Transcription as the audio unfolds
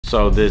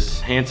So this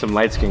handsome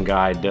light-skinned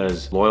guy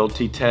does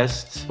loyalty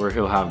tests where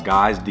he'll have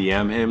guys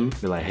DM him,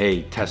 be like,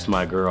 hey, test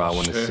my girl, I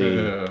wanna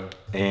see.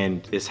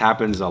 And this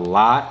happens a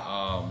lot.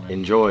 Oh, man.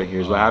 Enjoy,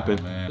 here's what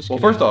happened. Well,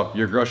 first off,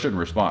 your girl shouldn't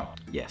respond.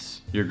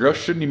 Yes. Your girl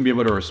shouldn't even be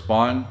able to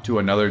respond to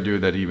another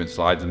dude that even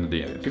slides in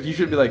the DM. Because you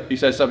should be like, he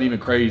says something even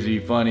crazy,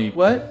 funny.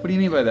 What do you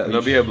mean by that?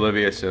 They'll be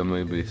oblivious to him.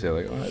 They'll be say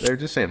like, oh, they're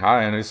just saying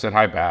hi, and I just said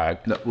hi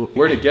back. No,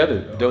 we're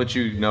together. Don't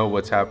you know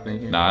what's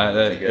happening here? Nah,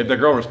 if the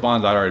girl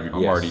responds, I'm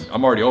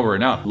already over it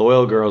now.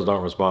 Loyal girls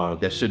don't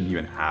respond. That shouldn't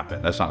even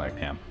happen. That's not like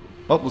him.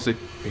 Well, we'll see.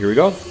 Here we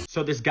go.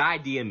 So this guy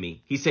DM'd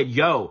me. He said,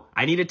 yo,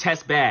 I need a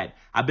test bad.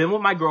 I've been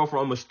with my girl for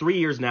almost 3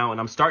 years now,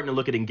 and I'm starting to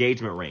look at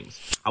engagement rings.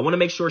 I want to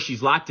make sure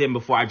she's locked in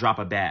before I drop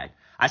a bag.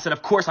 I said,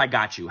 of course I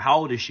got you. How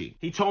old is she?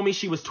 He told me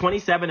she was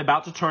 27,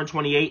 about to turn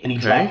 28, and he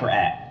dropped her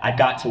ad. I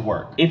got to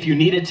work. If you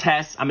need a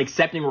test, I'm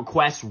accepting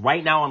requests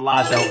right now on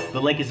Lazo.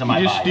 The link is in my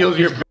bio. He just steals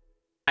your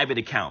private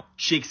account.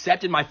 She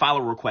accepted my follow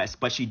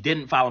request, but she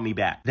didn't follow me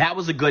back. That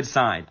was a good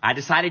sign. I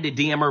decided to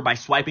DM her by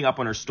swiping up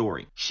on her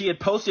story. She had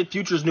posted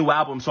Future's new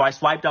album, so I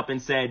swiped up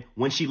and said,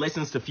 when she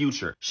listens to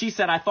Future. She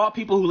said, I thought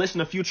people who listen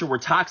to Future were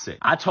toxic.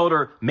 I told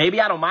her,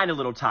 maybe I don't mind a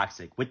little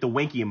toxic, with the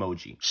winky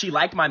emoji. She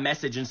liked my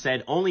message and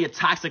said, only a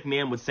toxic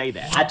man would say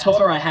that. I told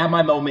her I had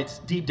my moments.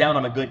 Deep down,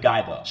 I'm a good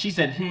guy, though. She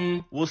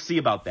said, we'll see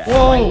about that.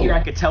 Whoa. Right here,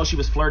 I could tell she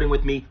was flirting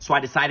with me, so I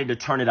decided to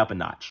turn it up a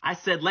notch. I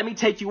said, let me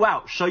take you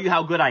out, show you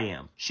how good I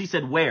am. She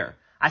said, where?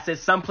 I said,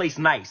 someplace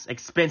nice,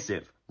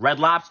 expensive. Red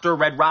Lobster,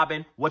 Red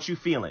Robin, what you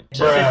feeling? She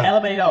said,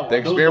 LMAO. The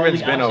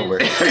experiment's been over.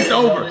 It's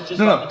over.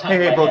 No.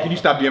 Hey, bro, can you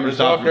stop DMing us?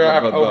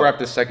 Over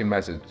after the second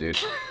message, dude.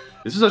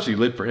 This is actually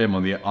lit for him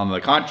on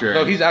the contrary.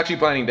 No, he's actually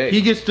planning dates.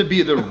 He gets to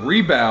be the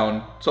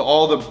rebound to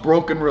all the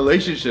broken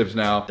relationships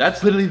now.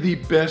 That's literally the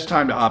best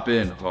time to hop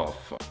in. Oh,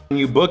 fuck. When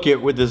you book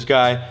it with this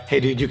guy, hey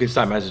dude, you can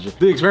stop messaging.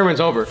 The experiment's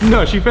over.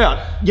 No, she failed.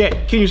 Yeah,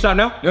 can you stop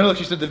now? No,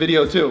 she said the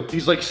video too.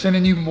 He's like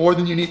sending you more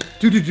than you need.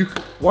 Dude,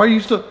 why are you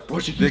still, bro,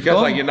 she keeps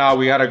Because like, you know,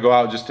 we gotta go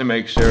out just to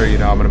make sure, you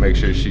know, I'm gonna make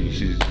sure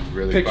she's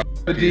really pick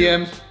the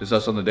DMs. This is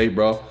us on the date,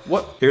 bro.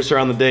 What? Here's her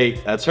on the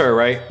date. That's her,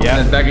 right? Yeah.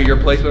 And then back at your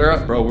place with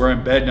her, bro, we're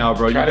in bed now,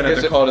 bro. You're gonna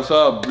have to call this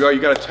up. Bro,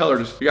 you gotta tell her,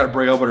 you gotta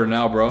break up with her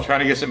now, bro.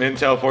 Trying to get some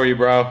intel for you,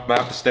 bro. Might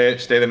have to stay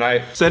the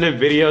night. Sending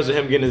videos of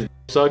him getting his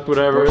sucked,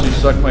 whatever. Bro, she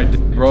sucked my dick,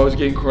 bro. It's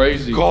getting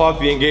crazy. Call off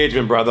the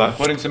engagement, brother.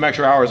 Putting some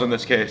extra hours on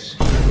this case.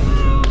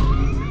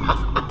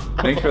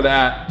 Thanks for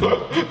that.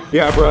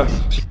 Yeah, bro.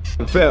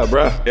 Fair,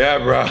 bro. Yeah,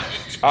 bro.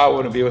 I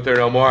wouldn't be with her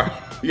no more.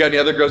 You got any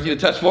other girls you need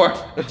a test for?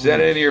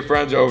 Send any of your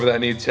friends over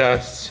that need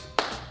tests.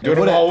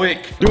 Doing them all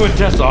week. Doing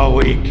tests all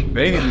week. If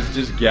anything, this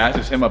just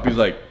gasses him up. He's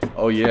like,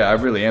 oh yeah, I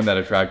really am that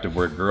attractive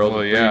where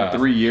girls in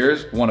 3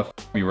 years want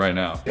to me right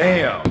now.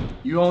 Damn.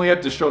 You only have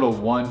to show the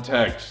one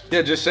text.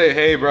 Yeah, just say,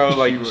 hey bro,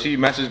 like she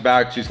messaged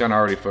back, she's kind of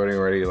already flirting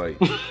already, like.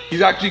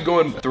 He's actually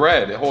going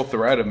a whole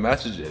thread of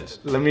messages.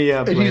 Let me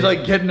and he's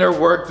like getting her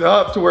worked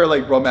up to where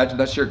like, bro, imagine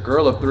that's your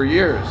girl of 3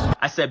 years.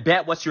 I said,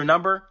 bet, what's your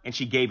number? And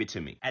she gave it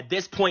to me. At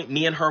this point,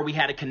 me and her, we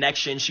had a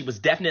connection. She was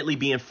definitely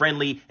being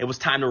friendly. It was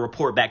time to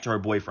report back to her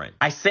boyfriend.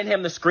 I sent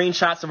him the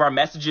screenshots of our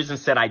messages and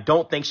said, I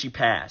don't think she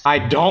passed. I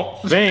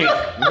don't think.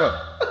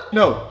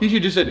 No, he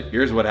should just said,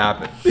 here's what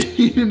happened.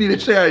 He didn't need to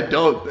say I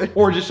don't.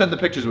 Or just send the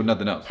pictures with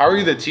nothing else. How are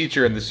you the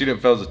teacher and the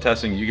student fails the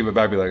testing, you give it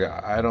back, be like,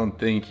 I don't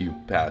think you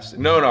passed.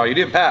 No, you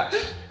didn't pass.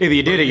 Either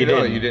you did or you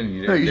didn't. You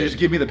didn't. No, you just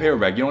give me the paper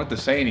back. You don't have to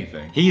say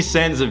anything. He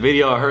sends a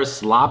video of her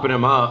slopping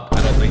him up.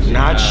 I don't think she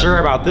Not passed. sure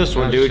about this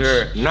one, dude.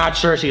 Sure. Not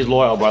sure she's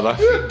loyal, brother.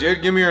 She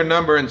did give me her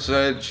number and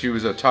said she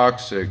was a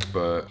toxic,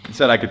 but. He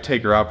said I could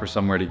take her out for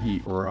somewhere to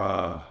eat.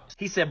 Bruh.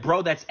 He said,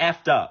 bro, that's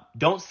effed up.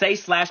 Don't say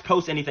 /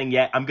 post anything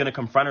yet. I'm gonna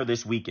confront her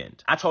this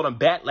weekend. I told him,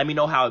 bet, let me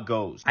know how it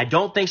goes. I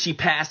don't think she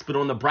passed, but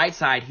on the bright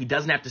side, he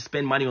doesn't have to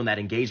spend money on that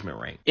engagement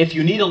ring. If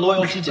you need a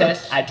loyalty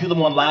test, I do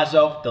them on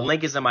Lazo. The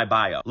link is in my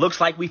bio.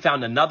 Looks like we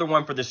found another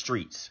one for the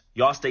streets.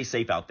 Y'all stay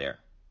safe out there.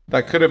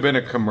 That could have been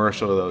a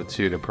commercial though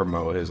too to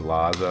promote his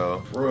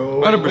Lazo.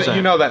 Bro. 100%. But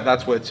you know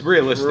that's what it's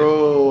realistic.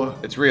 Bro.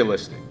 It's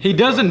realistic. He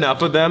does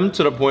enough of them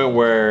to the point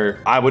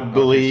where I would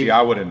believe. See,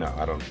 I wouldn't know.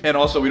 I don't. And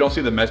also, we don't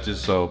see the messages,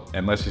 so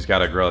unless he's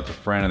got a girl that's a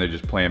friend and they're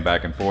just playing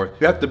back and forth,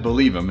 you have to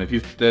believe him. If he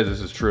says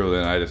this is true,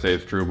 then I just say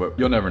it's true, but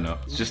you'll never know.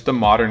 It's just the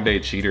modern day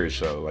cheater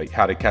show, like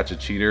How to Catch a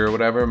Cheater or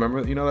whatever.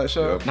 Remember, you know that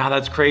show? Nah,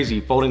 that's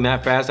crazy. Folding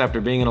that fast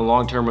after being in a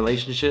long-term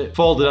relationship.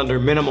 Folded under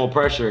minimal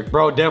pressure.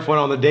 Bro, Def went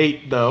on the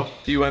date though.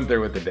 He went there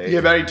with the date.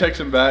 Yeah, but he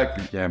texts him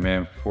back. Yeah,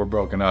 man, we're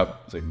broken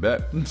up. It's like,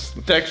 bet.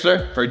 Text her.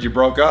 Heard you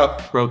broke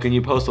up. Bro, can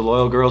you post the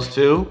loyal girls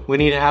too? We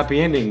need happy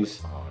endings.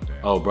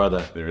 Oh,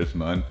 brother. There is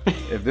none.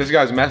 If this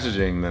guy's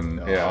messaging,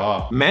 then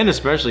yeah. Men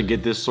especially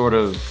get this sort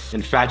of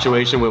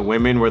infatuation with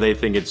women where they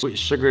think it's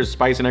sugar,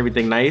 spice, and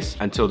everything nice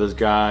until this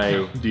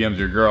guy DMs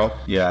your girl.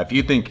 Yeah, if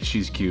you think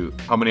she's cute,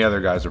 how many other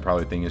guys are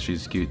probably thinking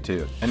she's cute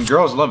too? And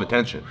girls love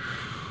attention.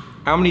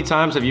 How many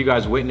times have you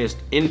guys witnessed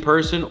in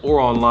person or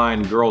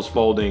online girls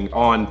folding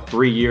on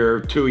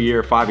 3-year,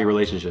 2-year, 5-year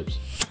relationships?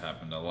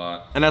 Happened a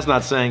lot. And that's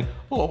not saying,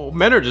 oh,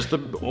 men are just,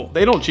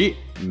 they don't cheat.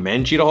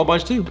 men cheat a whole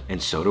bunch too,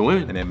 and so do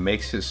women. And it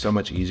makes it so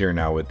much easier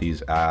now with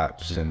these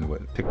apps and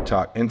with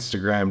TikTok,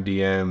 Instagram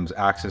DMs,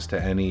 access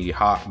to any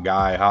hot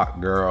guy,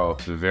 hot girl.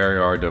 It's very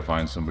hard to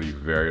find somebody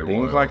very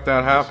loyal. Things like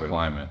that happen.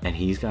 Climate. And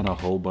he's got a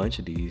whole bunch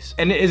of these.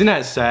 And isn't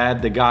that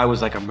sad? The guy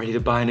was like, I'm ready to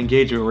buy an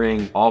engagement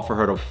ring, all for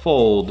her to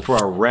fold for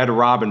a Red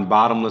Robin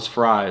bottomless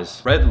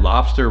fries. Red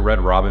Lobster,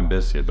 Red Robin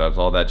biscuit. That's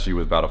all that she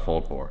was about to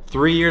fold for.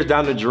 3 years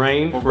down the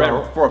drain For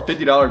a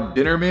 $50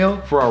 dinner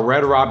meal? For a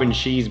Red Robin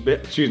cheese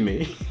excuse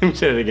me, let me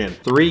say it again.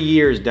 3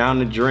 years down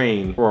the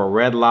drain for a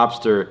Red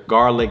Lobster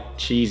garlic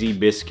cheesy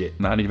biscuit.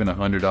 Not even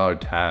 $100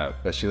 tab.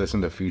 But she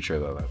listened to Future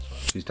though, that's why.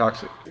 She's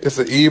toxic. It's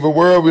an evil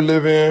world we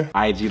live in.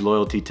 IG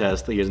loyalty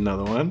test, here's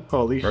another one.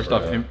 Holy shit. First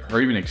off,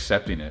 her even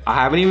accepting it. I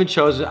haven't even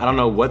chosen, I don't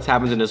know what's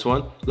happens in this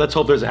one. Let's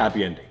hope there's a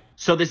happy ending.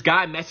 So this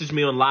guy messaged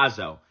me on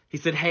Lazo. He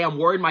said, hey, I'm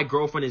worried my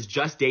girlfriend is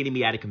just dating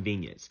me out of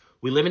convenience.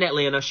 We live in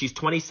Atlanta, she's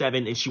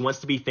 27, and she wants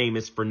to be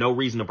famous for no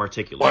reason in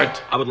particular.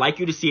 What? I would like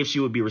you to see if she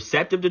would be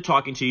receptive to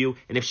talking to you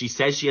and if she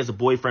says she has a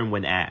boyfriend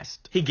when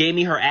asked. He gave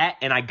me her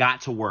 @ and I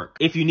got to work.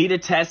 If you need a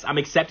test, I'm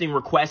accepting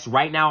requests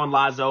right now on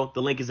Lazo.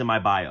 The link is in my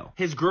bio.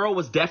 His girl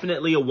was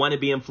definitely a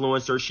wannabe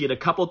influencer. She had a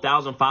couple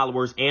thousand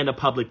followers and a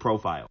public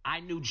profile.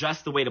 I knew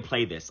just the way to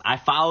play this. I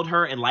followed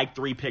her and liked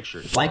 3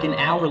 pictures. Like an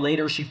hour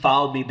later, she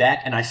followed me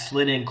back and I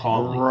slid in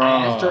calmly.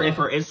 I asked her if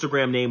her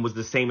Instagram name was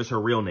the same as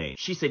her real name.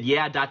 She said,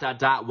 yeah, ...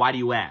 Why do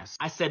you ask?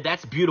 I said,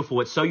 that's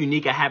beautiful. It's so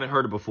unique. I haven't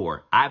heard it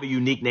before. I have a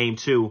unique name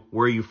too.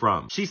 Where are you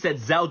from? She said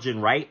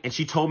Zelgin, right? And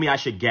she told me I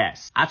should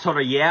guess. I told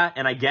her, yeah,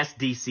 and I guessed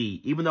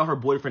DC, even though her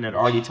boyfriend had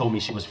already told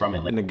me she was from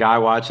Atlanta. And the guy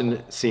watching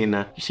it, seeing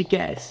that, you should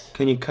guess.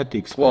 Can you cut the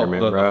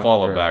experiment, Well, bro? the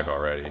follow back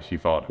already. She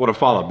followed. What a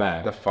follow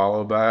back. The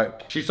follow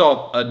back. She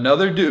saw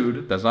another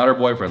dude that's not her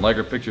boyfriend, like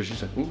her picture. She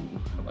said, ooh,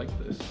 I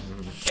like this.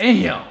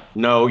 Damn.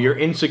 No, you're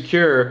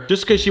insecure.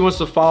 Just because she wants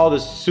to follow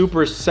this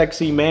super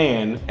sexy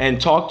man and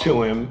talk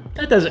to him,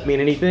 that doesn't mean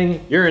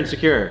anything. You're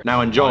insecure.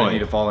 Now I don't enjoy. need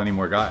to follow any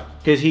more guys.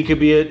 Because he could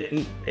be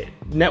a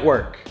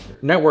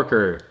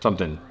networker,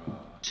 something.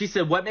 She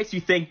said, what makes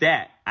you think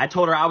that? I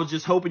told her I was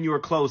just hoping you were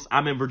close.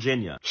 I'm in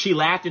Virginia. She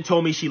laughed and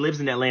told me she lives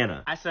in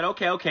Atlanta. I said,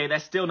 okay,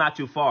 that's still not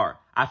too far.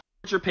 I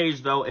f***ed your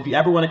page though. If you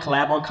ever want to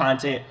collab on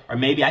content, or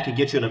maybe I could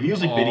get you in a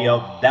music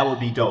video, that would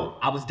be dope.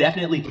 I was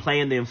definitely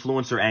playing the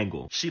influencer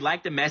angle. She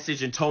liked the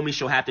message and told me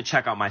she'll have to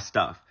check out my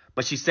stuff.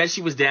 But she said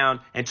she was down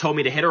and told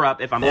me to hit her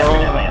up if I'm ever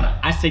in Atlanta.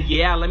 I said,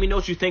 yeah, let me know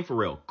what you think for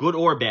real, good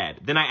or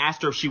bad. Then I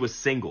asked her if she was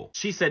single.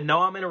 She said, no,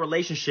 I'm in a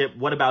relationship.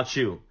 What about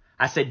you?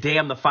 I said,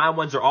 damn, the fine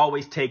ones are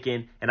always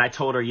taken. And I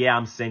told her, yeah,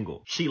 I'm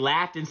single. She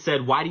laughed and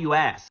said, why do you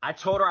ask? I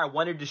told her I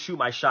wanted to shoot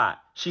my shot.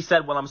 She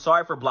said, well, I'm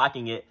sorry for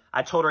blocking it.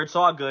 I told her it's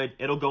all good.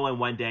 It'll go in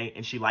one day.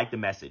 And she liked the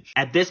message.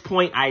 At this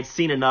point, I had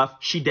seen enough.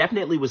 She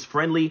definitely was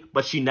friendly,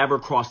 but she never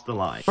crossed the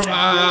line.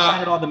 I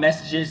had all the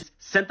messages,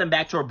 sent them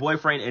back to her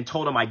boyfriend, and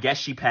told him I guess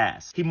she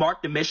passed. He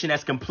marked the mission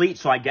as complete,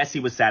 so I guess he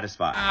was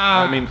satisfied.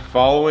 I mean,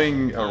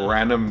 following a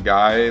random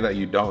guy that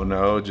you don't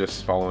know,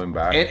 just following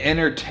back. And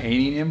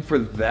entertaining him for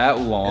that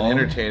long. And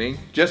entertaining.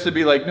 Just to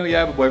be like, no, yeah,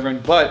 I have a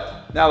boyfriend,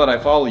 but now that I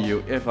follow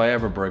you, if I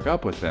ever break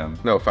up with him.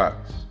 No,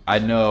 facts. I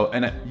know,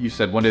 and you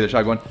said one day the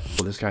shot going,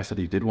 well, this guy said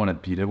he did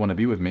want to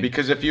be with me.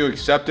 Because if you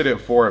accepted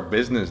it for a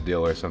business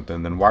deal or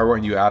something, then why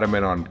weren't you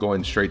adamant on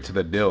going straight to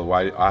the deal?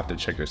 Why I have to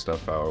check your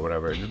stuff out or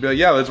whatever? Just be like,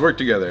 yeah, let's work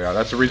together.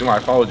 That's the reason why I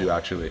followed you,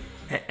 actually.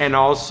 And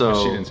also,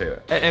 But she didn't say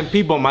that. And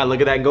people might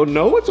look at that and go,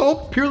 no, it's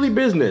all purely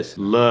business.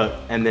 Look,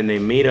 and then they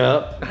meet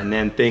up and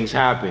then things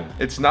happen.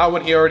 It's not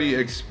when he already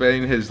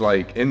explained his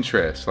like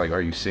interest. Like,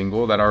 are you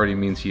single? That already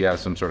means he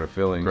has some sort of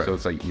feeling. Right. So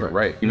it's like, you're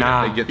right.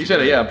 Nah. They get He said,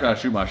 together. yeah, I'm trying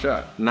to shoot my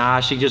shot.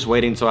 Nah, she just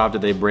waiting until after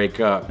they break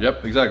up.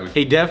 Yep, exactly.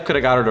 He def could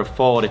have got her to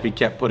fold if he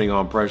kept putting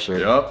on pressure.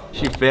 Yep.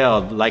 She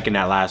failed liking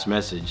that last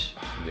message.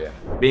 Yeah.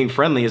 Being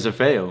friendly is a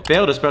fail.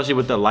 Failed especially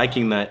with the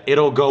liking that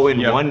it'll go in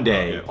Yep. one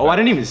day. Yep. Oh, I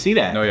didn't even see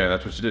that. No, yeah,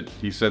 that's what she did.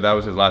 He said that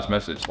was his last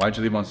message. Why'd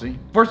you leave on scene?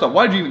 First off,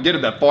 why'd you even get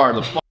it that far in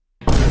the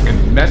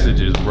fucking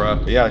messages,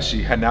 bro? Yeah,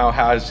 she now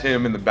has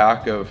him in the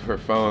back of her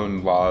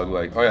phone log.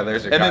 Like, oh yeah,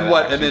 there's a guy. And then that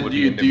what? actually And then would do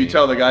be you into me.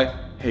 tell the guy,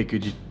 hey,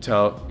 could you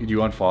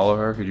unfollow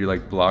her? Could you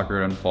like block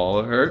her and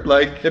unfollow her?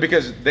 Like, Yeah,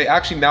 because they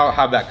actually now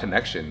have that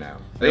connection now.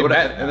 and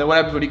then what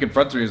happens when he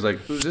confronts her? He's like,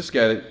 who's this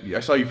guy? I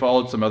saw you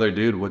followed some other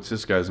dude. What's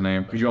this guy's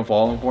name? Could you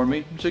unfollow him for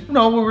me? She's like,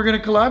 no, well, we're gonna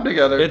collab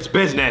together. It's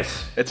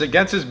business. It's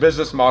against his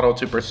business model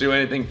to pursue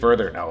anything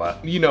further, Noah.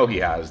 You know he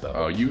has though.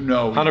 oh, you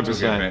know,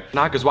 100%.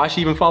 Nah, because why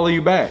she even follow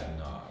you back?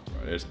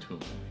 Bro, there's too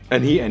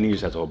many. And he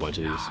just has a whole bunch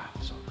of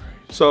these.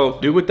 So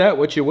do with that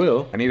what you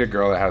will. I need a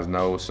girl that has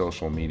no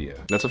social media.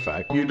 That's a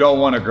fact. You don't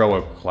want to grow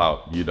with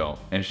clout. You don't.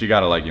 And she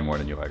gotta like you more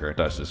than you like her.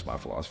 That's just my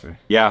philosophy.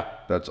 Yeah.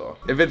 That's all.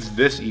 If it's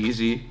this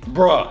easy,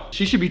 Bruh,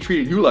 she should be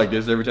treating you like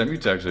this every time you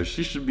text her.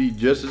 She should be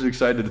just as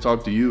excited to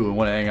talk to you and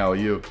want to hang out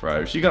with you.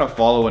 Right? If she gonna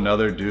follow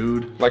another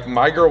dude, like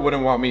my girl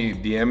wouldn't want me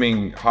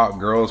DMing hot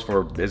girls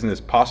for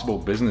possible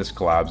business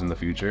collabs in the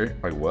future.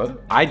 Like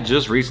what? I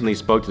just recently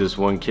spoke to this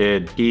one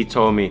kid. He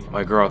told me,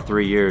 my girl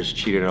 3 years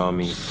cheated on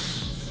me.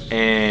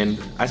 And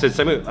I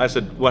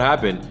said, what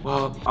happened?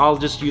 Well, I'll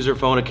just use her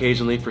phone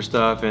occasionally for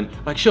stuff, and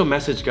like she'll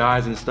message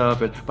guys and stuff,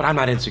 but I'm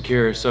not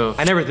insecure, so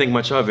I never think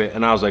much of it.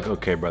 And I was like,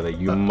 okay, brother,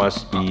 you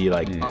must be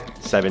like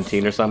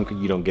 17 or something,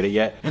 because you don't get it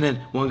yet. And then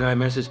one guy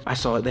messaged, I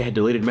saw they had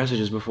deleted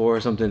messages before or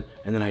something,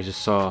 and then I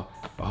just saw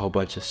a whole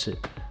bunch of shit.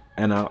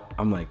 And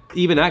I'm like,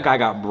 even that guy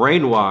got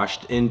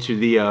brainwashed into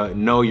the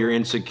no, you're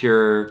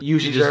insecure. You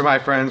should These are my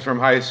friends from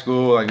high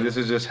school. Like, this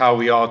is just how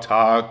we all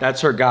talk. That's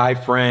her guy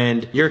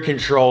friend. You're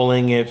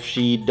controlling if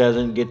she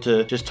doesn't get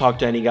to just talk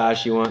to any guy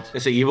she wants.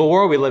 It's an evil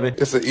world we live in.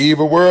 It's an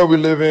evil world we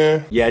live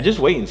in. Yeah, just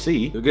wait and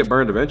see. You'll get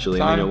burned eventually.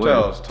 Time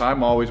tells.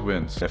 Time always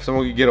wins. If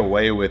someone could get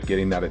away with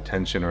getting that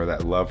attention or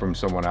that love from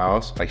someone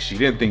else, like she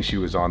didn't think she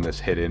was on this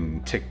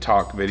hidden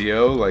TikTok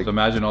video. Like, So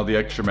imagine all the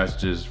extra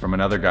messages from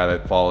another guy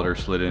that followed her,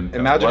 slid in.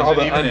 imagine all the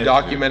Wasn't even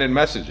undocumented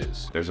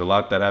messages. There's a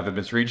lot that haven't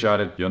been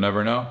screenshotted. You'll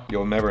never know.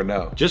 You'll never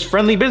know. Just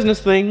friendly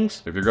business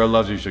things. If your girl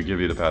loves you, she'll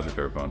give you the password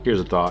to her phone. Here's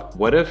a thought.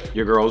 What if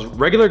your girl's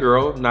regular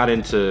girl, not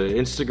into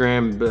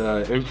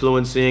Instagram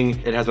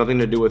influencing, it has nothing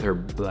to do with her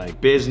like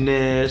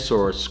business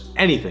or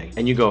anything,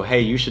 and you go,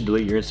 hey, you should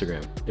delete your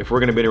Instagram. If we're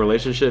gonna be in a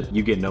relationship,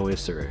 you get no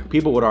Instagram.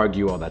 People would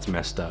argue, oh, that's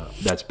messed up,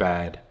 that's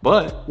bad.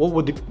 But what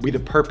would be the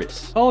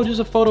purpose? Oh,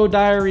 just a photo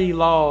diary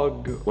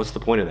log. What's the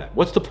point of that?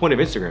 What's the point of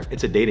Instagram?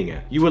 It's a dating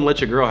app. You wouldn't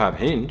let your girl have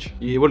Hinge.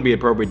 It wouldn't be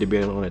appropriate to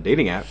be on a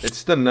dating app.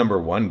 It's the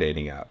 #1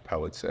 dating app, I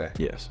would say.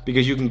 Yes,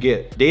 because you can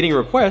get dating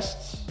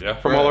requests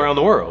from all around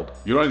the world.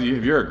 You don't.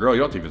 If you're a girl, you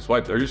don't have to even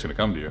swipe. They're just gonna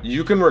come to you.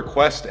 You can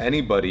request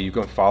anybody, you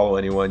can follow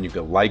anyone, you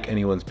can like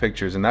anyone's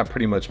pictures, and that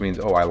pretty much means,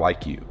 oh, I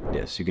like you.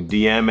 Yes, you can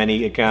DM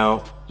any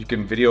account. You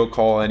can video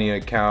call any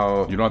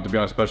account. You don't have to be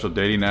on a special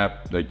dating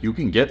app. Like, you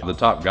can get the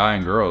top guy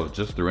and girl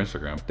just through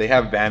Instagram. They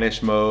have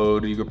vanish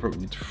mode. You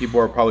could, people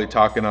are probably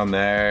talking on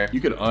there. You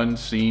could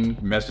unseen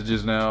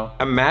messages now.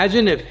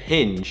 Imagine if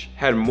Hinge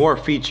had more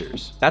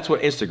features. That's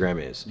what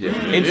Instagram is. Yeah.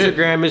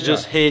 Instagram is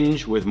just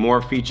Hinge with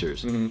more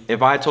features.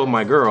 If I told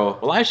my girl,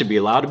 well, I should be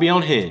allowed to be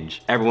on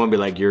Hinge, everyone would be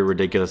like, you're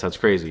ridiculous, that's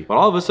crazy. But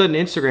all of a sudden,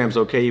 Instagram's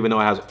okay, even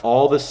though it has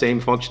all the same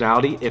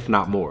functionality, if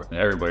not more.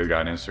 Everybody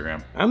got an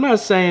Instagram. I'm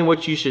not saying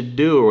what you should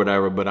do or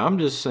whatever, but I'm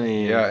just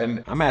saying,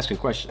 and I'm asking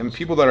questions. And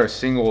people that are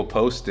single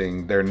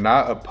posting, they're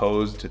not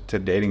opposed to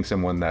dating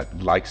someone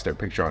that likes their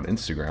picture on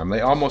Instagram.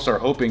 They almost are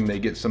hoping they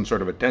get some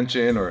sort of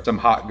attention, or some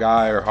hot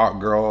guy or hot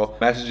girl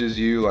messages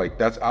you. Like,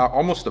 that's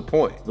almost the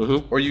point.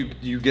 Or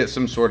you get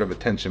some sort of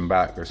attention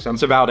back or something.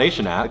 It's a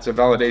validation app. It's a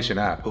validation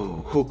app.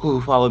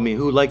 Who followed me?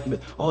 Who liked me?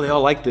 Oh, they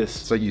all like this.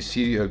 So you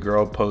see a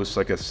girl post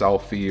like a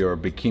selfie or a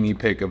bikini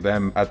pic of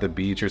them at the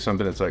beach or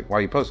something. It's like, why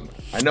are you posting that?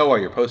 I know why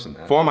you're posting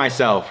that. For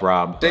myself,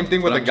 Rob. Same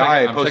thing with a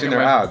guy posting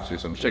their abs or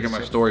something. Checking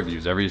my story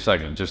views every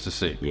second just to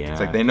see. Yeah. It's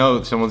like they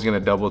know someone's gonna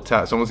double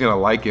tap, someone's gonna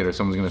like it, or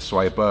someone's gonna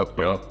swipe up.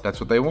 Yep. That's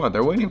what they want.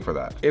 They're waiting for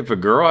that. If a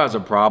girl has a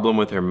problem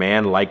with her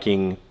man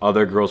liking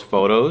other girls'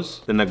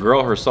 photos, then the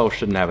girl herself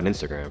shouldn't have an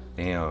Instagram.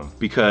 Damn.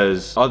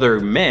 Because other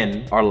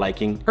men are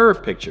liking her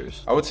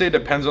pictures. I would say it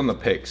depends on the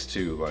pics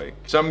too. Like,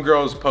 some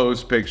girls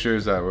post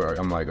pictures that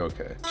I'm like,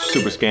 okay.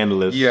 Super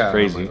scandalous, Yeah.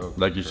 crazy. I'm like,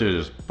 okay. Like, you should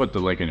just put the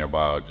link in your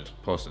bio,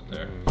 just post it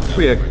there. But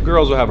yeah,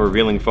 girls will have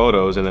revealing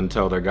photos and then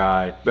tell their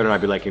guy, better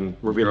not be liking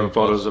revealing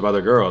photos of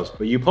other girls.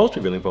 But you post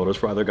revealing photos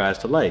for other guys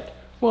to like.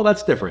 Well,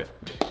 that's different.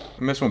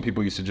 I miss when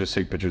people used to just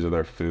take pictures of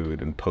their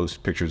food and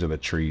post pictures of the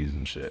trees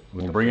and shit.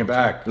 We'll bring it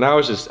back. Now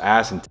it's just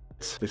ass and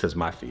tits. This is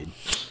my feed.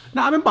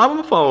 Nah, I'm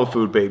following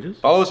food pages.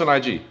 Follow us on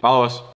IG. Follow us.